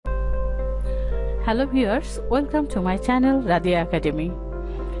Hello viewers, welcome to my channel Radia Academy.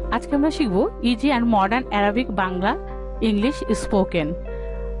 আজকে আমরা শিখব easy and modern Arabic Bangla English spoken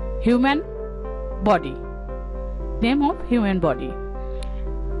human body name of human body.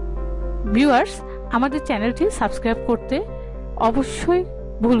 Viewers, আমাদের চ্যানেলটি subscribe করতে অবশ্যই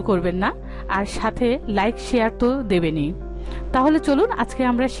ভুল করবেন না, আর সাথে লাইক শেয়ার তো দেবেনই। তাহলে চলুন আজকে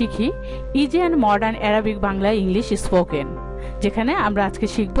আমরা শিখি easy and modern Arabic Bangla English spoken, যেখানে আমরা আজকে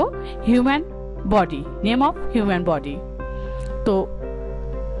শিখব human body, name of human body. তো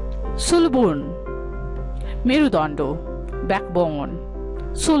সুলবুন মেরুদণ্ড, ব্যাকবোন।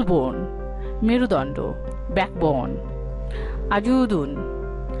 সুলবুন মেরুদণ্ড, ব্যাকবোন। আজুদুন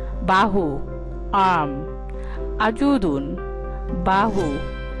বাহু, আর্ম। আজুদুন বাহু,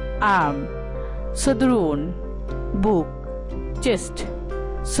 আর্ম। সদরুন বুক, চেস্ট।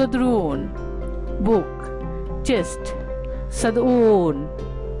 সদরুন বুক, চেস্ট। সদউন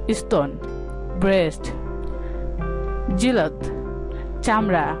স্তন, ব্রেস্ট। জিলত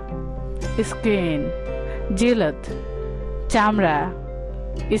চামড়া, স্কিন। জিলত চামড়া,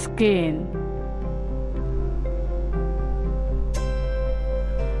 স্কিন।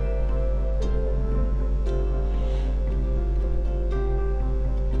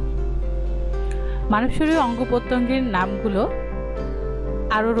 মানব শরীরের অঙ্গ প্রত্যঙ্গের নামগুলো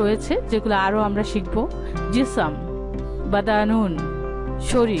আরো রয়েছে, যেগুলো আরো আমরা শিখব। জিসম, বাদানুন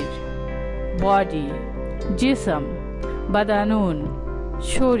শরীর, বডি। জিসম, বাদানুন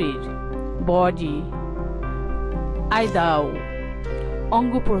শরীর, বডি। আইদাও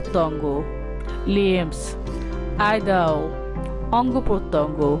অঙ্গ প্রত্যঙ্গ, লিম্বস। আইদাও অঙ্গ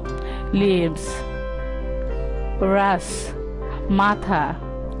প্রত্যঙ্গ, লিম্বস। রাস মাথা,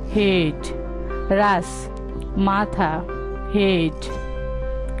 হেড। রাস মাথা, হেড।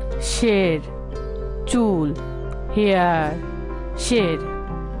 শের চুল, হেয়ার। শের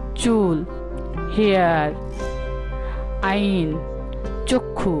চুল, হেয়ার। আইন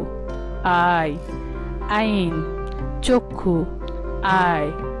চক্ষু, আই। আইন চক্ষু, আই।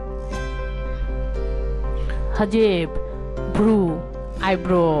 হাজেব ভ্রু,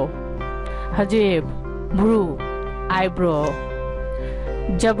 আইব্রো। হাজেব ভ্রু, আইব্রো।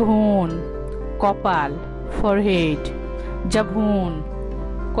 জবহুন কপাল, ফরহেড। জবহুন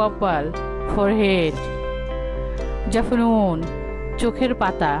কপাল, ফরহেড। জাফনুন চোখের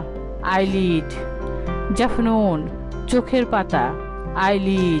পাতা, আইলিড। জাফনুন চোখের পাতা,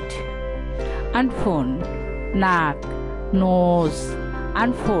 আইলিড। আনফুন নাক, নোজ।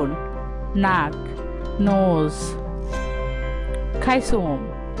 আনফুন নাক, নোজ। খাইসুম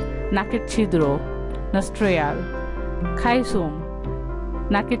নাকের ছিদ্র, নস্ট্রিয়াল। খাইসুম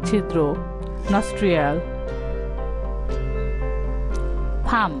নাকের ছিদ্র, নস্ট্রিয়াল।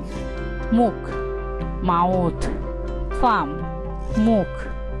 ফাম মুখ, মাউথ। ফাম মুখ,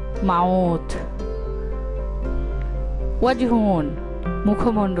 মাউথ। ওয়াজহুন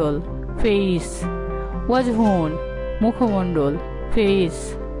মুখমণ্ডল, ফেস। ওয়াজহুন মুখমণ্ডল, ফেস।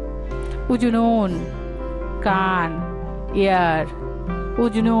 উজনুন কান, ইয়ার।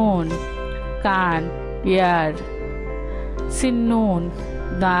 উজনুন কান, ইয়ার। সিন্নুন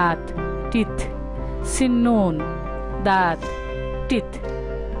দাঁত, টিথ। সিন্নুন দাঁত, টিথ।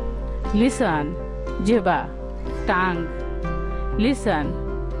 লিসান জিহ্বা, টাং। লিসান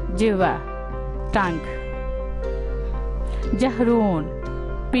জিহ্বা, টাং। জাহরুন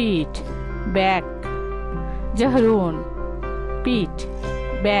পিঠ, ব্যাক। জাহরুন পিঠ,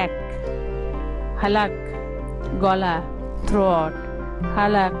 ব্যাক। হালাক গলা, থ্রোট।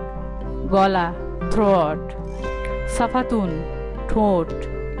 হালাক গলা, থ্রোট। সাফাতুন ঠোঁট,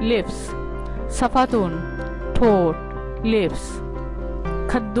 লিপস। সাফাতুন ঠোঁট, লিপস।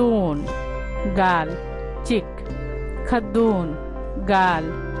 খাদ্দুন গাল, চিক। খাদ্দুন গাল,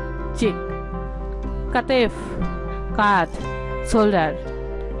 চিক। কাতেফ কাঁধ, শোল্ডার।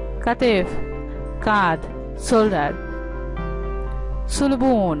 কাতেফ কাঁধ, শোল্ডার।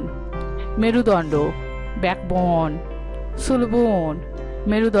 সুলবুন মেরুদণ্ড, ব্যাকবোন। সুলবুন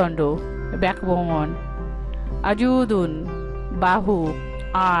মেরুদণ্ড, ব্যাকবোন। আজুদুন বাহু,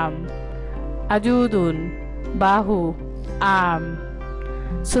 আর্ম। আজুদুন বাহু, আর্ম।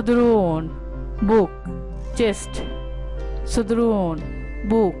 সদরুন বুক, চেস্ট। সদরুন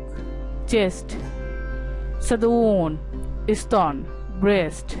বুক, চেস্ট। সদউন স্তন,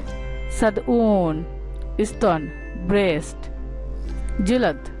 ব্রেস্ট। সদউন স্তন, ব্রেস্ট।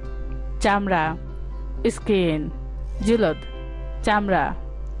 জিলত চামড়া, স্কিন। জিলত চামড়া,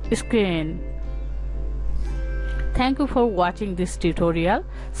 skin. Thank you for watching this tutorial.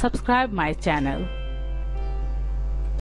 Subscribe my channel.